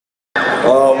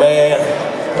Oh man,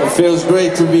 it feels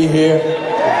great to be here.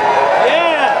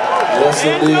 Yeah! Yes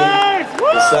indeed.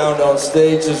 The sound on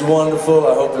stage is wonderful.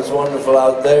 I hope it's wonderful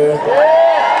out there.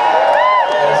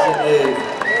 Yes indeed.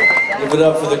 Give it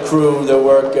up for the crew that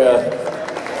work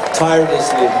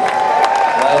tirelessly,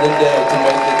 night and day, to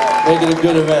make it a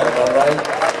good event, all right?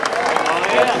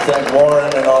 I'd like to thank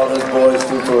Warren and all of his boys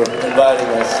too for inviting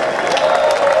us.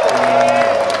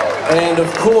 And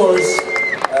of course,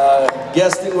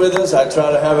 guesting with us, I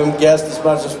try to have him guest as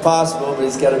much as possible, but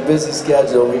he's got a busy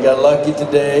schedule. We got lucky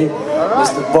today,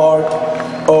 Mr. Bart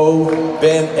O.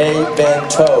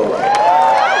 Benevento.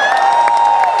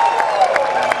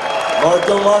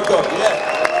 Marco, yeah.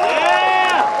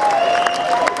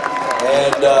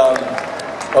 And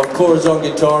of course on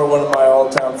guitar, one of my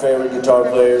all-time favorite guitar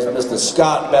players, Mr.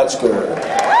 Scott Metzger.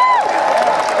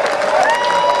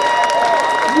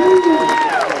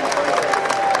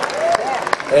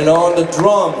 And on the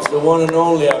drums, the one and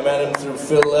only, I met him through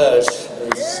Phil Lesh.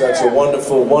 He's such a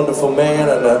wonderful, wonderful man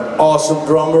and an awesome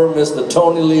drummer, Mr.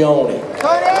 Tony Leone.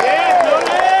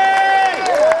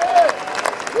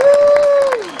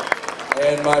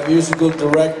 And my musical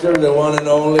director, the one and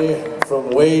only, from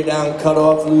way down Cut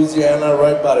Off, Louisiana,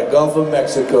 right by the Gulf of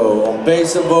Mexico, on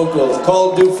bass and vocals,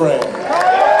 Cole Dufresne.